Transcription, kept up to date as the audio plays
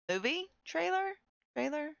movie trailer?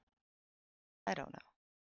 I don't know.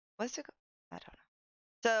 What's it? I don't know.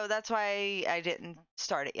 So that's why I didn't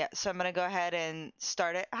start it yet. So I'm gonna go ahead and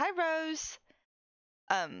start it. Hi, Rose.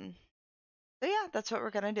 So yeah, that's what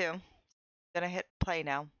we're gonna do. Gonna hit play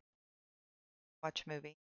now. Watch a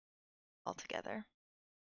movie all together.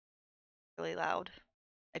 Really loud.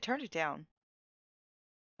 I turned it down.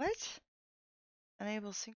 What?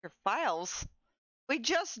 Unable to sync your files. We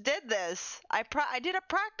just did this. I did a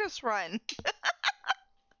practice run.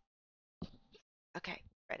 Okay,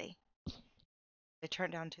 ready. I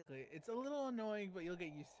turned down too. It's a little annoying, but you'll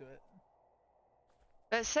get used to it.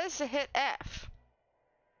 But it says to hit F.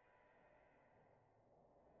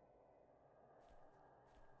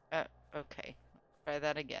 Okay. Try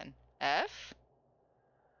that again. F.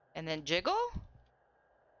 And then jiggle.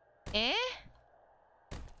 Eh?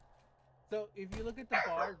 So if you look at the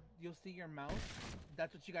bar, you'll see your mouse.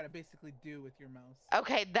 That's what you gotta basically do with your mouse.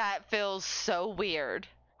 Okay, that feels so weird.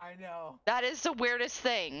 I know. That is the weirdest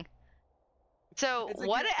thing. So It's like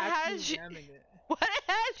what you're it has actually you, jamming it. what it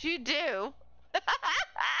has you do? It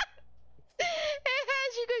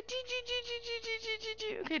has you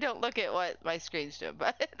go. Okay, don't look at what my screen's doing,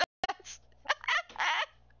 but that's.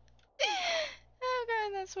 Oh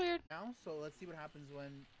god, that's weird. Now, so let's see what happens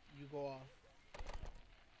when you go off.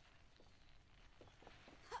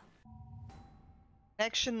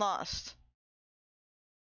 Connection lost.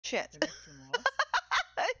 Shit. Connection lost?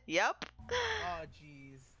 Yep. Oh,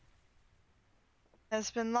 jeez. Has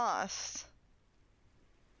been lost.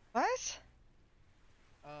 What?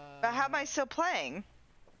 But how am I still playing?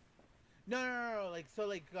 No. Like, so,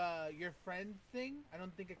 like, your friend thing? I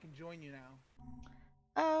don't think I can join you now.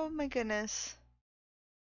 Oh my goodness.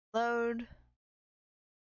 Load.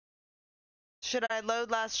 Should I load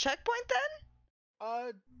last checkpoint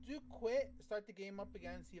then? Do quit, start the game up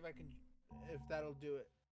again, and see if that'll do it.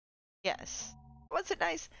 Yes. Was it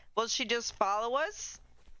nice? Will she just follow us?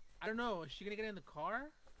 I don't know. Is she gonna get in the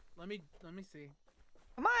car? Let me see.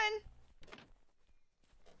 Come on.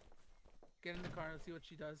 Get in the car. Let's see what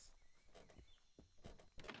she does.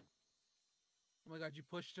 Oh my god, you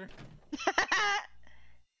pushed her.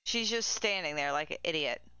 She's just standing there like an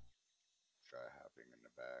idiot. Try hopping in the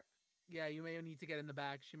back. Yeah, you may need to get in the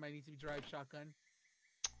back. She might need to be drive shotgun.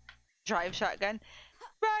 Drive shotgun.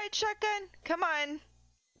 Ride shotgun. Come on.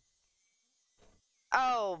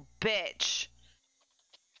 Oh, bitch.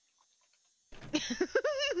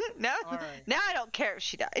 No, Alright. now I don't care if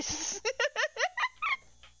she dies.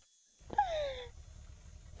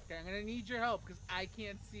 Okay, I'm gonna need your help because I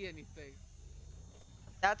can't see anything.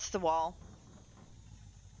 That's the wall.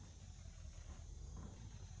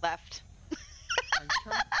 Left.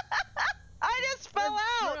 I just fell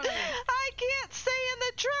out. I can't stay in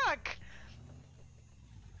the truck.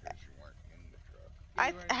 Because you weren't in the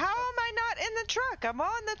truck. How am I not in the truck? I'm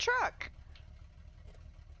on the truck.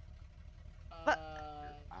 You're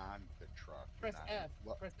on the truck. Press not, F.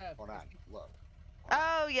 Look, Press F. Hold on. Look.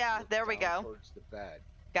 Oh yeah, Look there we down go. Towards the bed.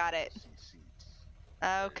 Got it. See seats.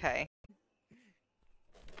 Okay.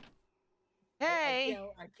 Hey,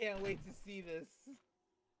 I can't wait to see this.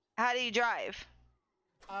 how do you drive?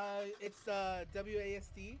 It's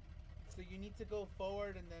WASD. So you need to go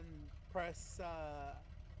forward and then press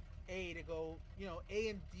A to go, A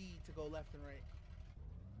and D to go left and right.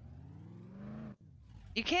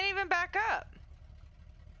 You can't even back up.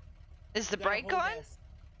 Is the brake on? S.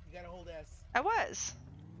 You gotta hold S. I was.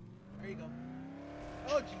 There you go.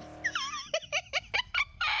 Oh jeez.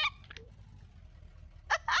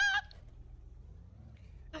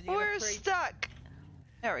 We're stuck.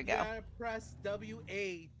 There we go. You gotta press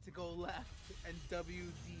WA to go left and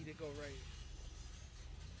WD to go right.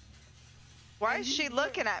 Why is she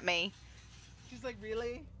looking at me? She's like,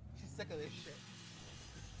 really? She's sick of this shit.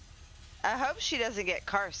 I hope she doesn't get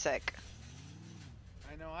car sick.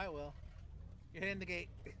 I know I will. You're hitting the gate.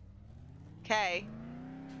 Okay.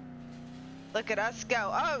 Look at us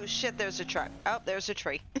go. Oh shit, there's a truck. Oh, there's a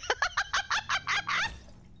tree.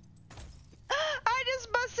 I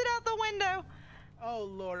just busted out the window. Oh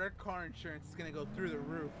lord, our car insurance is gonna go through the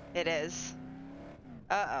roof. It is.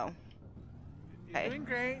 Uh-oh. You're Okay. doing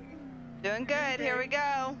great. Doing good. Here we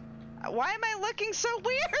go. Why am I looking so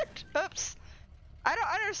weird? Oops. I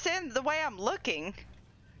don't understand the way I'm looking.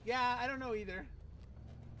 Yeah, I don't know either.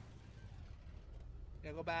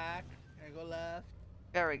 Gotta go back. Gotta go left.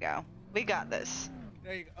 There we go. We got this.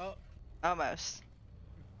 There you go. Oh. Almost.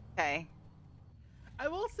 Okay. I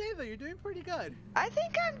will say though, you're doing pretty good. I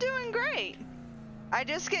think I'm doing great. I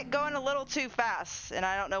just get going a little too fast, and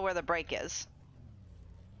I don't know where the brake is.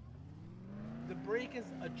 The brake is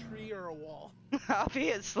a tree or a wall.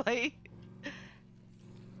 Obviously.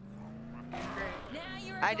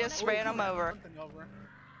 I just Oh, ran you him ran over. something over.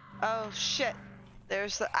 Oh shit.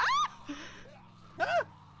 There's the. Ah! Ah!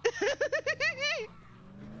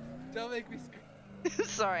 Don't make me scream.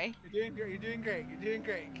 Sorry. You're doing great. You're doing great. You're doing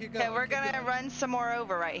great. Keep going. Okay, we're keep gonna going. run some more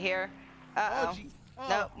over right here. Oh, Uh-oh. jeez. Oh.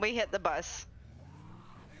 Nope, we hit the bus.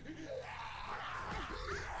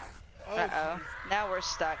 Oh, Uh-oh. jeez. Now we're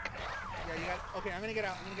stuck. Yeah, you got. Okay, I'm gonna get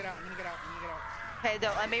out. I'm gonna get out. I'm gonna get out. I'm gonna get out. Hey,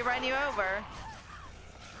 don't let me run you over.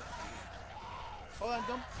 Hold on.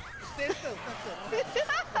 Don't stay still. Stand still.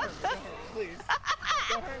 Don't hurt me. Don't hurt me. Don't hurt me. Please.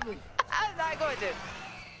 Don't hurt me. I'm not going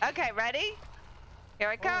to. Okay, ready? Here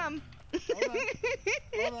I come. Hold on.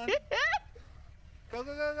 Hold on. Go,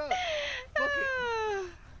 go, go, go. Book it.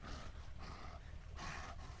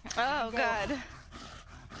 Oh, Go. God.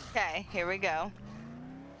 Okay, here we go.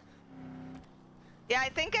 Yeah, I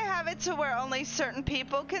think I have it to where only certain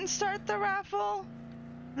people can start the raffle.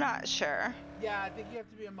 Not sure. Yeah, I think you have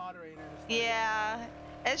to be a moderator. to start. Yeah,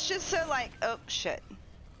 it's just so like, oh shit.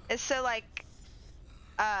 It's so like,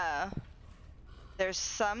 there's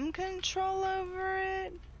some control over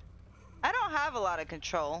it. I don't have a lot of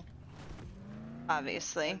control,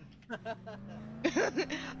 obviously.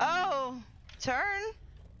 Oh, turn.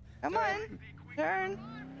 Come on, turn.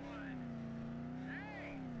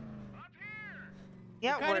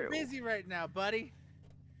 Yeah, Kind we're of busy right now, buddy.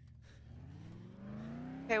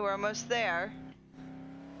 okay. We're almost there.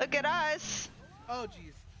 Look at us. Oh,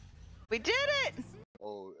 jeez. We did it.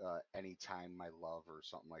 Oh, anytime, my love, or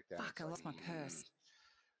something like that. Fuck, I lost my purse.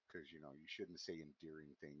 Because, you know, you shouldn't say endearing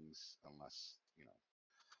things unless, you know,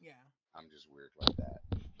 Yeah. I'm just weird like that.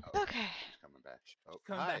 Oh, Okay. she's coming back. Oh,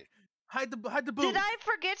 Coming hi. back. Hide the booth. Did I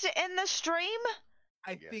forget to end the stream?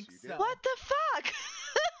 I Yes, think you so. did. What the fuck?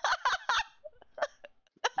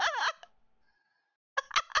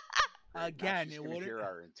 Great, now Again, she's it gonna wouldn't. hear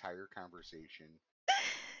our entire conversation.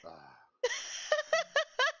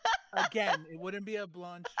 Again, it wouldn't be a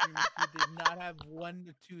blonde stream if we did not have 1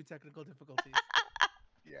 to 2 technical difficulties.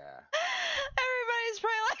 Yeah. Everybody's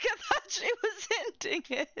probably like, I thought she was ending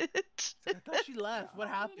it. I thought she left. What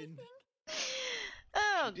happened?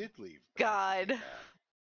 Oh, She did leave. but she God. came back.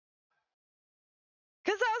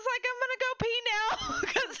 Because I was like, I'm going to go pee now.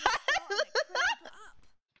 'Cause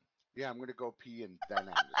Yeah, I'm gonna go pee and then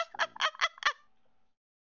end the stream.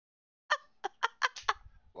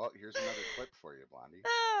 Well, here's another clip for you, Blondie.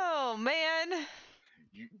 Oh, man.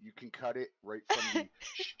 You can cut it right from the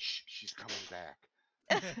shh, shh, she's coming back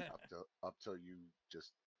up till you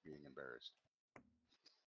just being embarrassed.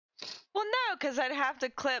 Well, no, because I'd have to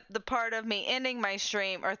clip the part of me ending my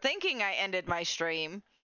stream or thinking I ended my stream,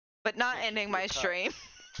 but not Yeah, just ending do a my cut. stream.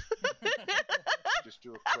 Just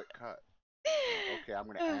do a quick cut. Okay, I'm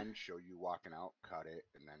gonna end, show you walking out, cut it,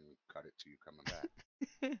 and then cut it to you coming back.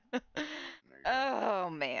 There you go. Oh,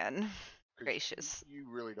 man. 'Cause Gracious. You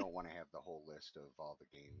really don't want to have the whole list of all the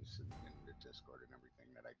games in the Discord and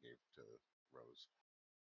everything that I gave to Rose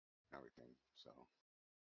and everything. So,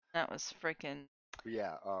 That was freaking. but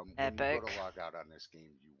yeah, when you go Epic. to log out on this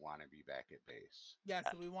game, you want to be back at base. Yeah,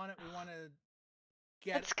 so we want to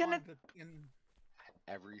get That's gonna- on in.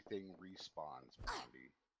 Everything respawns,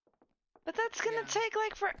 Blondie. But that's going to Yeah. take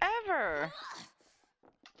like forever.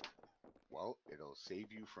 Well, it'll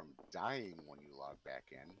save you from dying when you log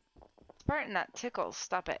back in. Spartan, that tickles.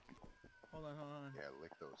 Stop it. Hold on. Yeah,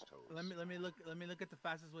 lick those toes. Let me look at the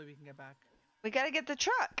fastest way we can get back. We got to get the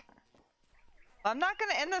truck. Well, I'm not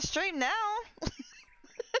going to end the stream now. All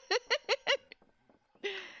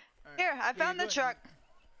right. Here, I Yeah, found the you're truck.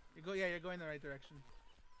 You're going the right direction.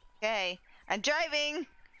 Okay. I'm driving.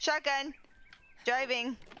 Shotgun.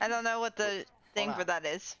 Driving. I don't know what the thing on. for that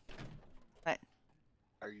is.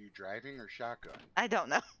 Are you driving or shotgun? I don't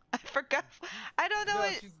know. I forgot. I don't know No,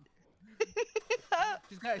 it.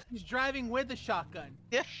 she's driving with a shotgun.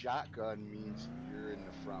 Shotgun means you're in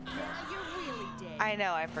the front passenger. You're really dead. I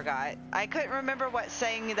know, I forgot. I couldn't remember what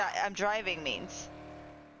saying that I'm driving means.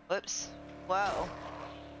 Whoops. Whoa.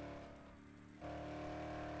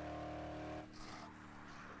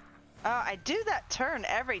 Oh, I do that turn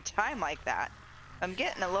every time like that. I'm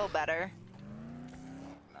getting a little better.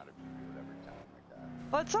 Not if you do it every time like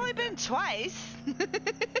that. Well, it's only been twice. Then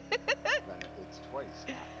it's twice,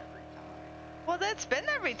 not every time. Well, that's been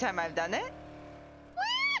every time I've done it.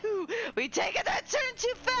 Woo! We taking that turn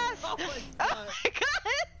too fast. Oh my Oh god! my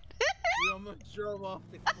god. We almost drove off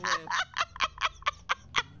the cliff.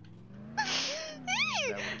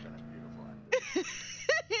 That would have been a beautiful ending.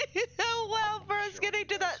 Oh wow, for us Showing getting you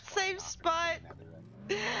to guys that flying same off spot. into the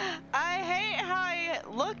nether end. I hate how I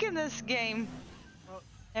look in this game. Oh.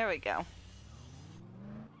 There we go.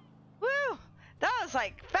 Woo! That was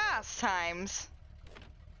like fast times.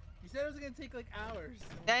 You said it was gonna take like hours.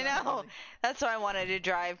 I know. That's why I wanted to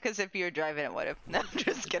drive, because if you were driving, it would have. No, I'm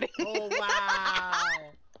just kidding. Oh wow.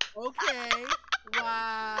 Okay.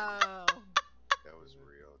 Wow. That was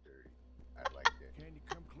real dirty. I liked it. Can you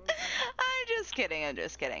come closer? I'm just kidding. I'm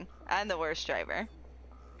just kidding. I'm the worst driver.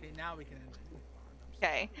 Okay, now we can end it.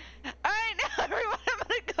 Okay. Alright, now everyone, I'm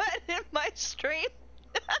gonna go ahead and end my stream.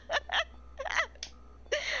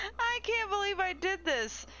 I can't believe I did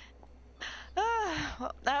this. Well,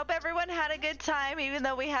 I hope everyone had a good time, even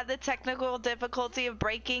though we had the technical difficulty of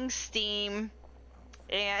breaking Steam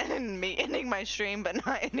and me ending my stream, but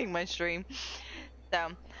not ending my stream. So,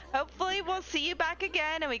 hopefully we'll see you back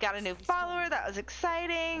again, and we got a new follower. That was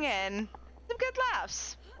exciting, and some good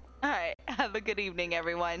laughs. Alright, have a good evening,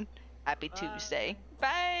 everyone. Happy Tuesday.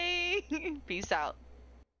 Bye. Peace out.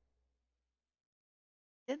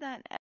 Did that